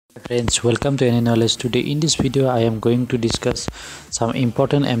Friends, welcome to Any Knowledge. Today in this video I am going to discuss some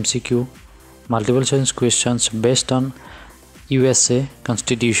important MCQ multiple choice questions based on USA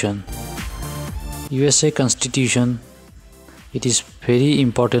Constitution. USA Constitution, it is very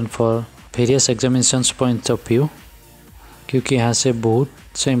important for various examinations points of view क्योंकि यहाँ से बहुत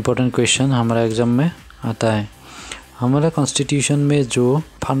से important question हमारा exam में आता है। हमारा कॉन्स्टिट्यूशन में जो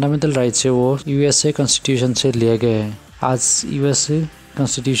फंडामेंटल राइट्स है वो यूएसए कॉन्स्टिट्यूशन से लिया गया है। आज यूएसए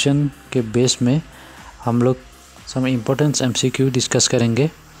कॉन्स्टिट्यूशन के बेस में हम लोग सम इम्पोर्टेंट एमसीक्यू डिस्कस करेंगे।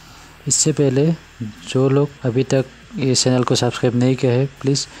 इससे पहले जो लोग अभी तक ये चैनल को सब्सक्राइब नहीं किया है,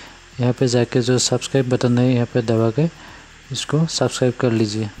 प्लीज़ यहाँ पे जाके जो सब्सक्राइब बटन है यहाँ पे दबा के इसको सब्सक्राइब कर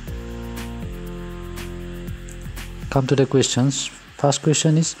लीजिए। Come to the questions. First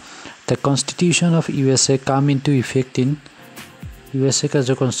question is the constitution of USA come into effect in USA का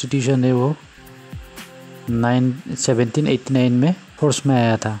जो कॉन्स्टिट्यूशन है वो 1789 में फोर्स में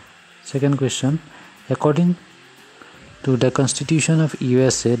आया था। Second question, according to the constitution of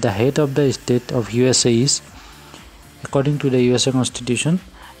USA the head of the state of USA is according to the USA constitution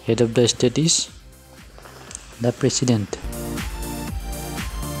head of the state is the president.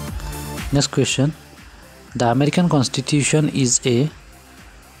 Next question, the American constitution is a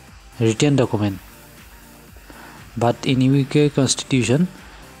written document, but in UK constitution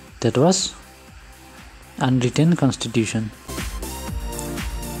that was unwritten constitution.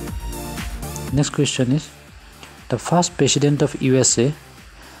 Next question is the first president of USA,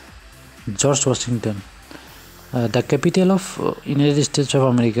 George Washington. The capital of United States of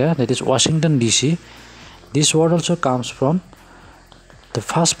America, that is Washington DC. This word also comes from the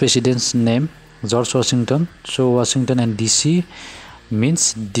first president's name, George Washington. So Washington and DC means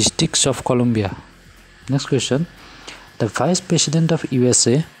Districts of Columbia. Next question, the vice president of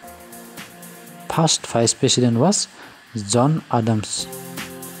USA, first vice president was John Adams.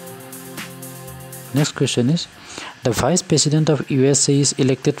 Next question is the vice president of USA is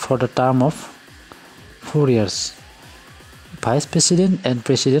elected for the term of 4 years. Vice president and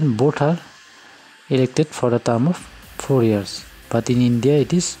president both are elected for the term of 4 years, but in India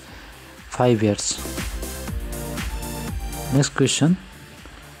it is 5 years. Next question,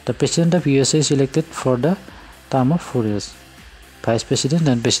 the president of USA is elected for the term of 4 years. Vice president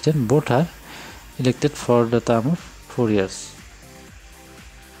and president both are elected for the term of 4 years.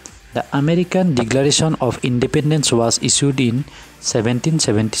 The American Declaration of Independence was issued in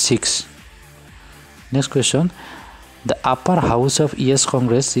 1776. Next question, the upper house of US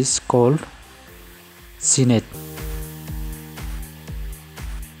Congress is called Senate.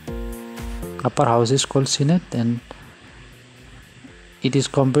 Upper house is called Senate and it is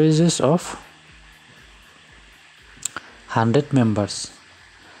comprises of 100 members.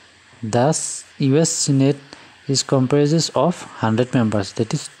 Thus, US Senate is comprises of 100 members.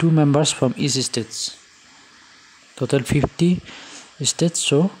 That is 2 members from each states. Total 50 states,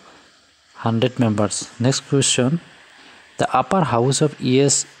 so 100 members. Next question, the upper house of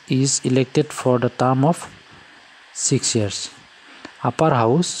US is elected for the term of 6 years. Upper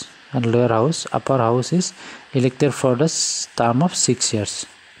house and lower house. Upper house is elected for the term of 6 years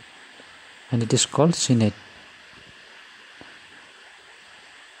and it is called Senate.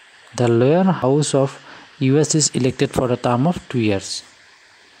 The lower house of US is elected for the term of 2 years.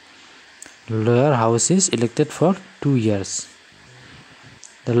 Lower house is elected for 2 years.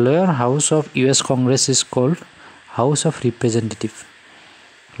 The lower house of US Congress is called House of Representative.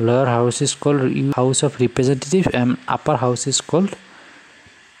 Lower house is called House of Representative and upper house is called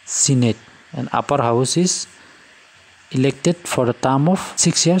Senate, and upper house is elected for the term of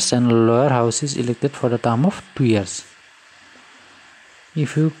 6 years and lower house is elected for the term of 2 years.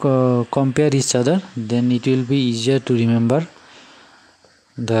 If you compare each other, then it will be easier to remember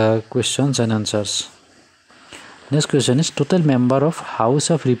the questions and answers. Next question is total member of House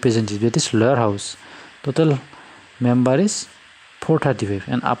of Representatives, that is lower house. Total member is 435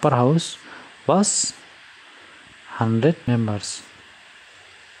 and upper house was 100 members.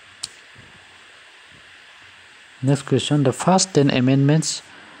 Next question, the first 10 amendments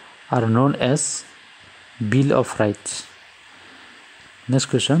are known as Bill of Rights. Next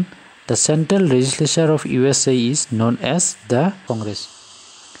question, the central legislature of USA is known as the Congress.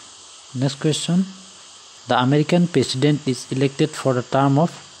 Next question, the American president is elected for a term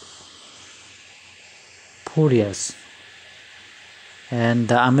of 4 years and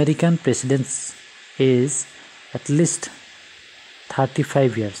the American president's is at least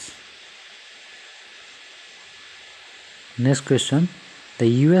 35 years. Next question, the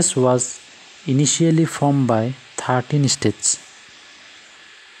US was initially formed by 13 states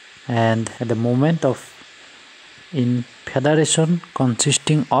and at the moment of in federation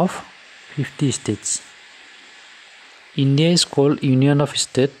consisting of 50 states? India is called Union of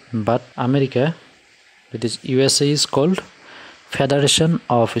States, but America, that is USA, is called Federation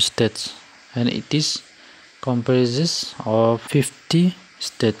of States, and it is comprises of 50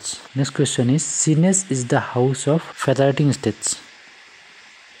 states. Next question is, Senate is the house of federating states.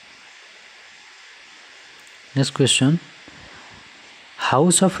 Next question,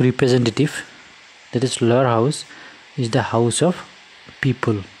 House of Representative, that is lower house, is the house of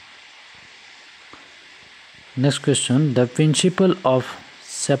people. Next question, the principle of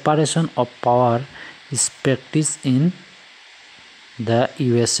separation of power is practiced in the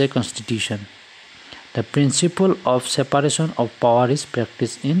USA Constitution. The principle of separation of power is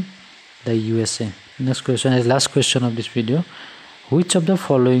practiced in the USA. Next question is last question of this video. Which of the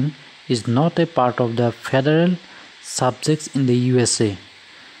following is not a part of the federal subjects in the USA?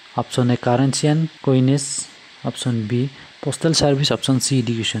 Option A, currency and coinage. Option B, postal service. Option C,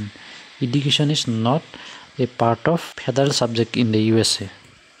 education. Education is not a part of federal subject in the USA.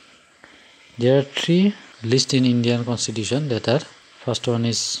 There are three lists in Indian Constitution, that are, first one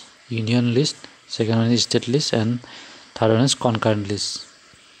is union list, second one is state list, and third one is concurrent list.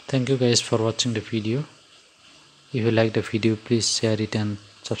 Thank you guys for watching the video. If you like the video, please share it and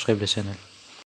subscribe the channel.